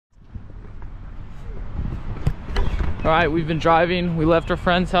All right, we've been driving. We left our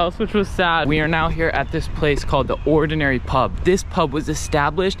friend's house, which was sad. We are now here at this place called the Ordinary Pub. This pub was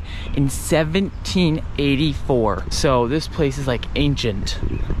established in 1784. So this place is like ancient.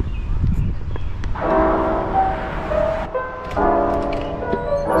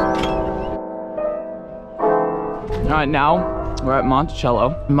 All right, now we're at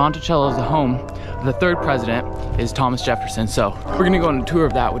Monticello. Monticello is the home of the third president, is Thomas Jefferson. So we're gonna go on a tour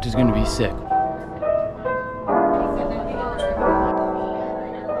of that, which is gonna be sick.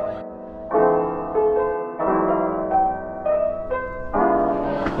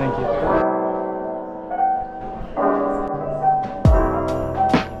 Thank you.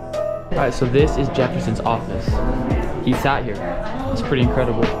 All right, so this is Jefferson's office. He sat here. It's pretty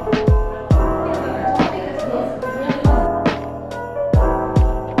incredible.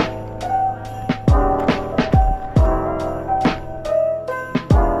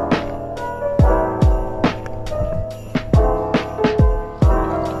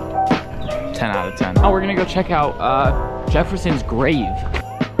 Oh, we're gonna go check out Jefferson's grave.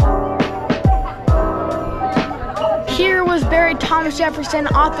 Here was buried Thomas Jefferson,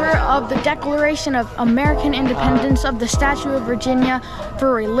 author of the Declaration of American Independence, of the Statue of Virginia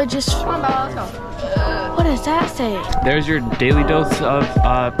for religious... What does that say? There's your daily dose of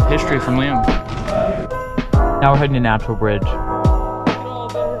history from Liam. Now we're heading to Natural Bridge.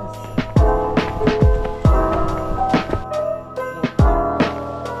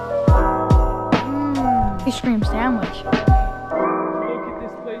 Ice cream sandwich. Look at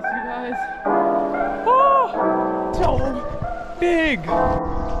this place, you guys. Oh, so big.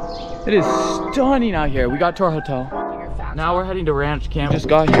 It is stunning out here. We got to our hotel. Now we're heading to Ranch Camp. We just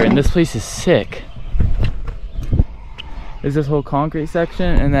got here and this place is sick. There's this whole concrete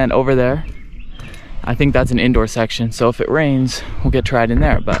section, and then over there, I think that's an indoor section. So if it rains, we'll get to ride in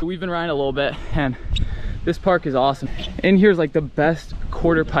there. But we've been riding a little bit and this park is awesome. In here's like the best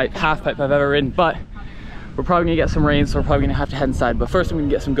quarter pipe, half pipe I've ever ridden, but we're probably gonna get some rain, so we're probably gonna have to head inside. But first I'm gonna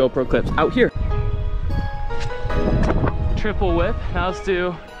get some GoPro clips out here. Triple whip. Now let's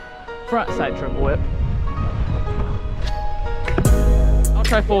do front side triple whip. I'll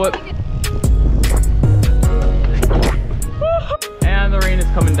try full whip. And the rain is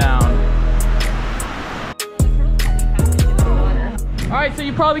coming down. All right, so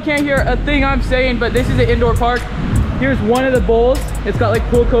you probably can't hear a thing I'm saying, but this is an indoor park. Here's one of the bowls. It's got like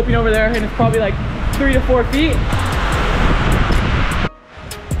pool coping over there, and it's probably like 3 to 4 feet.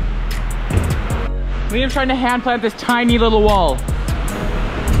 Liam's trying to hand plant this tiny little wall.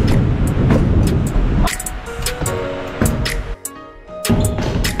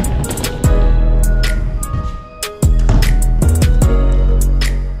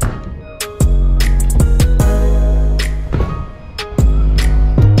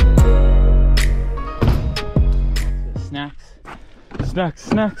 Snacks. Snacks,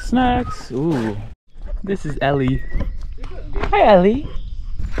 snacks, snacks. Ooh. This is Ellie. Hi, Ellie.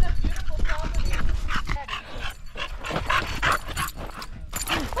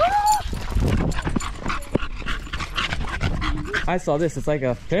 I saw this. It's like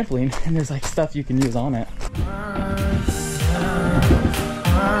a trampoline, and there's like stuff you can use on it.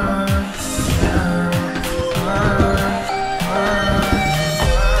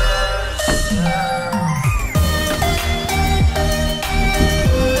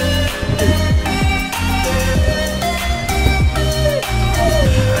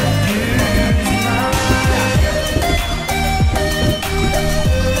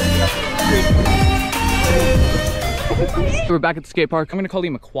 We're back at the skate park. I'm gonna call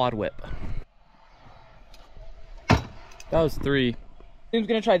him a quad whip. That was 3. Liam's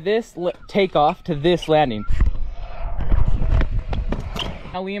gonna try this takeoff to this landing.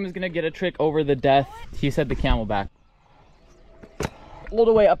 Now Liam is gonna get a trick over the death. He said the camelback. All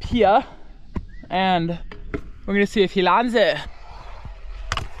the way up here, and we're gonna see if he lands it.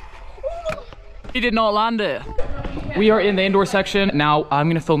 He did not land it. We are in the indoor section. Now I'm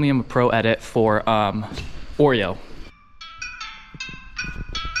gonna film Liam a pro edit for Oreo.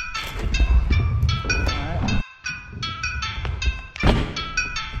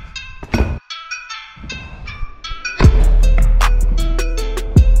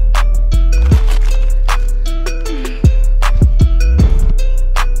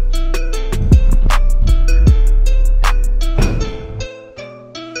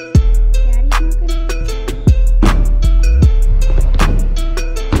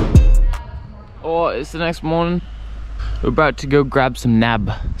 It's the next morning. We're about to go grab some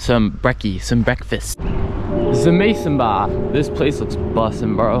some brekkie, some breakfast. The Mason Bar. This place looks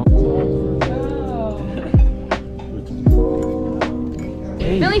bussin', bro.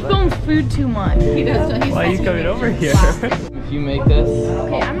 Billy films food too much. He does. Why are you coming over here? If you make this.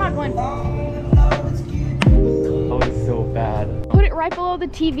 Okay, I'm not going. Oh, it's so bad. Put it right below the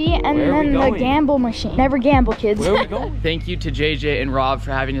TV and then the gamble machine. Never gamble, kids. Where are we going? Thank you to JJ and Rob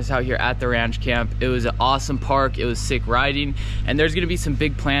for having us out here at the ranch camp. It was an awesome park. It was sick riding. And there's gonna be some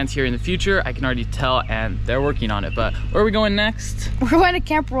big plans here in the future. I can already tell, and they're working on it. But where are we going next? We're going to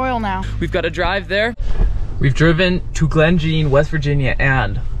Camp Royal now. We've got to drive there. We've driven to Glen Jean, West Virginia,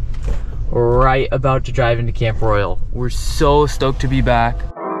 and right about to drive into Camp Royal. We're so stoked to be back.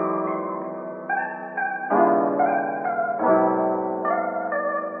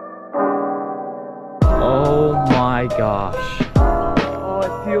 Oh my gosh. Oh,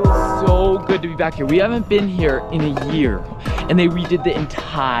 it feels so good to be back here. We haven't been here in a year, and they redid the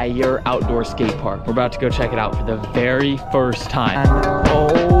entire outdoor skate park. We're about to go check it out for the very first time. And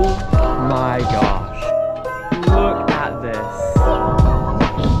oh my gosh. Look at this.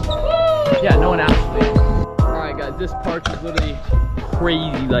 Yeah, no one actually. All right, guys, this park is literally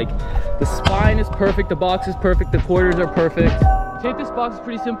crazy. Like, the spine is perfect, the box is perfect, the quarters are perfect. To hit this box is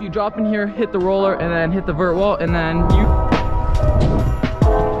pretty simple. You drop in here, hit the roller, and then hit the vert wall, and then you...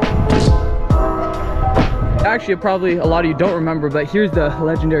 Actually, probably a lot of you don't remember, but here's the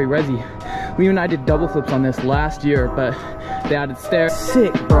legendary Resi. We and I did double flips on this last year, but they added stairs.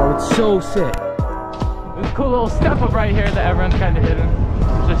 Sick, bro, it's so sick. There's a cool little step up right here that everyone's kind of hidden.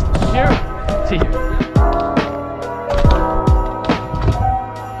 Just here to here.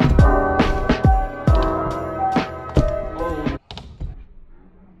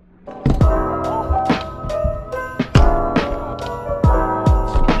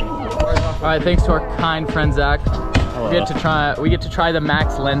 All right, thanks to our kind friend Zach. We get to try the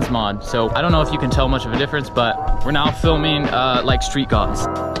Max Lens mod. So I don't know if you can tell much of a difference, but we're now filming like street gods.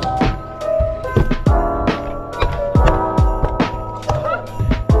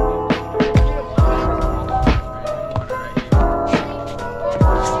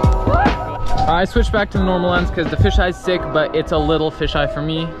 I switched back to the normal lens because the fisheye's sick, but it's a little fisheye for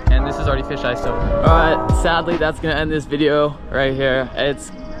me, and this is already fisheye, so. All right, sadly, that's gonna end this video right here.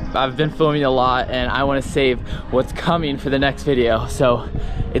 I've been filming a lot, and I wanna save what's coming for the next video. So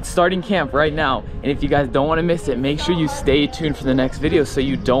it's starting camp right now, and if you guys don't wanna miss it, make sure you stay tuned for the next video so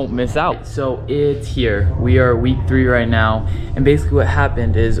you don't miss out. So it's here. We are week 3 right now, and basically what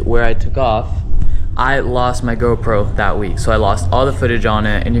happened is where I took off, I lost my GoPro that week, so I lost all the footage on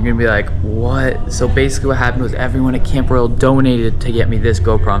it, and you're gonna be like, what? So basically what happened was everyone at Camp Royal donated to get me this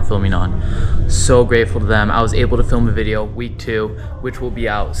GoPro I'm filming on. So grateful to them. I was able to film a video week 2, which will be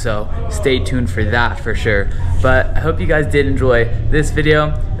out, so stay tuned for that for sure. But I hope you guys did enjoy this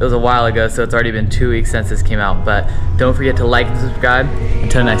video. It was a while ago, so it's already been 2 weeks since this came out, but don't forget to like and subscribe.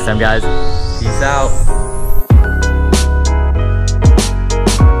 Until next time, guys, peace out.